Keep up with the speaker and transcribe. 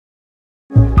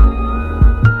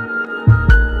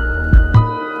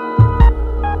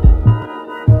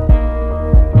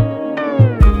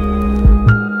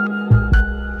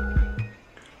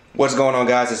What's going on,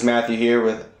 guys? It's Matthew here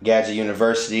with Gadget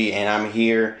University, and I'm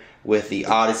here with the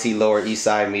Audyssey Lower East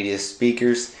Side Media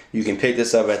speakers. You can pick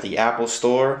this up at the Apple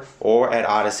Store or at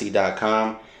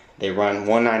Audyssey.com. They run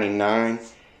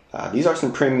 $199. These are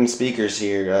some premium speakers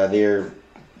here. They're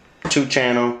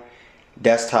 2-channel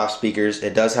desktop speakers.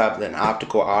 It does have an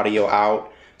optical audio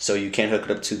out, so you can hook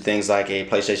it up to things like a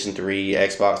PlayStation 3,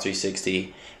 Xbox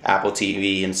 360, Apple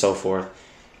TV, and so forth.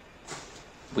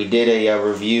 We did a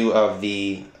review of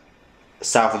the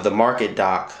South of the Market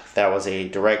dock. That was a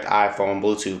direct iPhone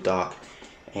Bluetooth dock,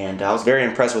 and I was very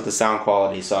impressed with the sound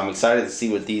quality, so I'm excited to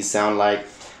see what these sound like.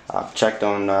 I've checked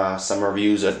on some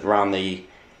reviews around the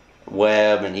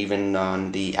web and even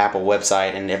on the Apple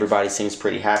website, and everybody seems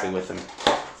pretty happy with them.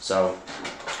 So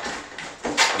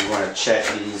we want to check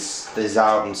these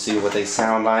out and see what they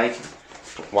sound like,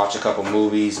 watch a couple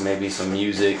movies, maybe some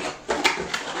music,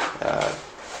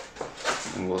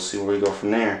 and we'll see where we go from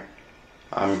there.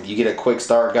 You get a quick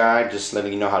start guide just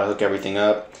letting you know how to hook everything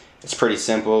up. It's pretty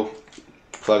simple.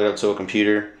 Plug it up to a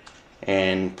computer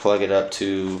and plug it up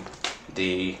to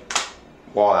the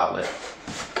wall outlet.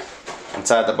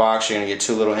 Inside the box you're going to get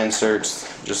 2 little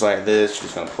inserts just like this. You're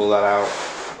just going to pull that out.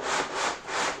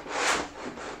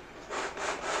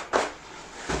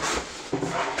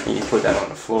 And you put that on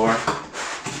the floor.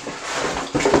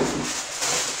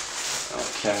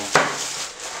 Okay.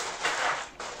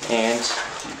 And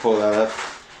you pull that up.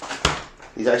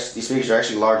 These speakers are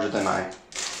actually larger than I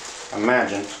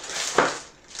imagined.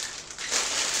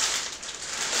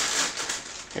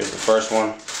 Here's the first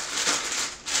one.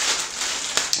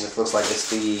 This looks like it's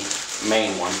the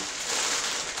main one.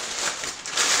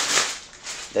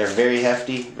 They're very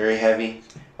hefty, very heavy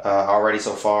already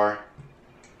so far.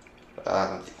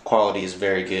 Quality is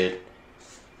very good.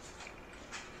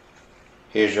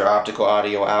 Here's your optical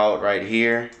audio out right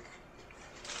here.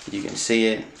 You can see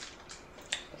it,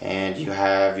 and you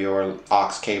have your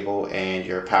aux cable and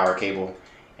your power cable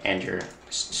and your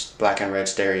black and red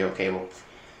stereo cable.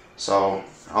 So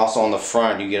also on the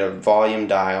front you get a volume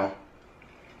dial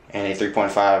and a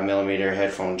 3.5mm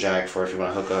headphone jack for if you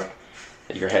want to hook up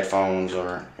your headphones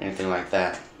or anything like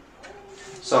that.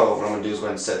 So what I'm going to do is go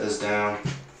ahead and set this down.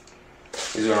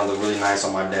 These are going to look really nice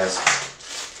on my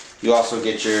desk. You also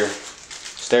get your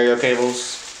stereo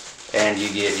cables, and you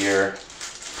get your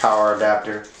power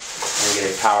adapter, and you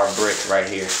get a power brick right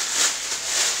here.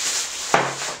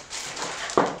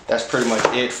 That's pretty much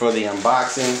it for the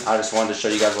unboxing. I just wanted to show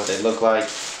you guys what they look like.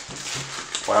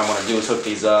 What I'm going to do is hook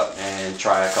these up and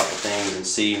try a couple things and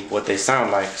see what they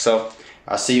sound like. So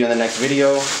I'll see you in the next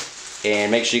video,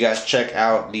 and make sure you guys check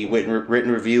out the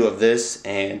written review of this,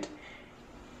 and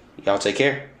y'all take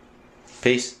care.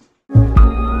 Peace.